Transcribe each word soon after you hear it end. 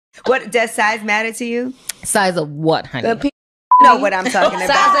What does size matter to you? Size of what, honey? The people know what I'm talking about.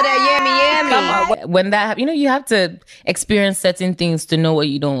 Size of that yummy. When that you have to experience certain things to know what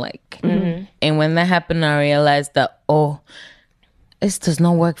you don't like. Mm-hmm. And when that happened, I realized that this does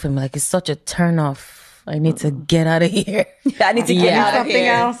not work for me. Like, it's such a turn off. I need to get out of here. I need to get out of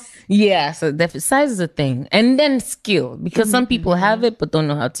here. Else. Yeah, so size is a thing. And then skill, because some people have it but don't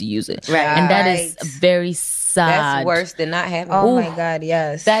know how to use it. Right. And that is very sad. That's worse than not having it. Oh my God,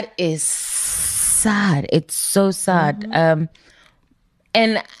 yes. That is sad. It's so sad.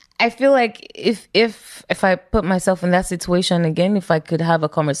 And I feel like if I put myself in that situation again, if I could have a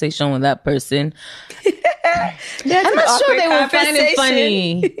conversation with that person, I'm not sure they would find it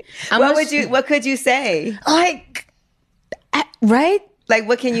funny. What could you say? Like, right? Like,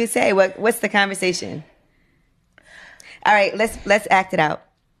 what can you say? What's the conversation? All right, let's act it out.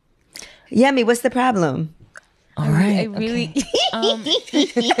 Yemi, what's the problem? All right. I really. Are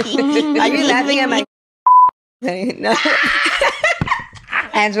you laughing at my? No.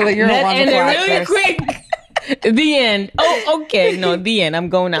 Angela, you're the one to really quick. The end. Oh, okay. No, the end. I'm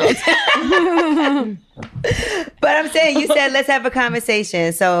going out. But I'm saying, you said let's have a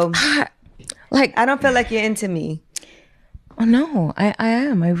conversation. So, like, I don't feel like you're into me. Oh no, I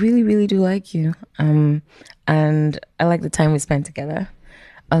am. I really, really do like you. And I like the time we spent together.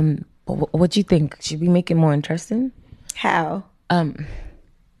 What do you think? Should we make it more interesting? How? I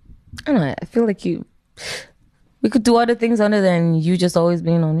don't know. I feel like we could do other things other than you just always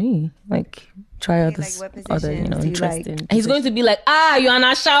being on me. Like, try other, interesting. And he's going to be like, you're on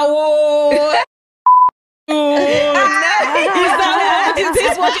a shower. Wow.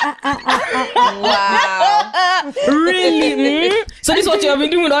 Really? So this is what you have been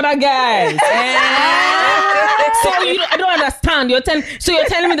doing with other guys? So I don't understand. You're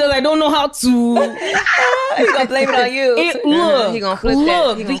telling me that I don't know how to. He's gonna blame it on you. He gonna flip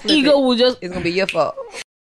that. The ego will just. It's gonna be your fault.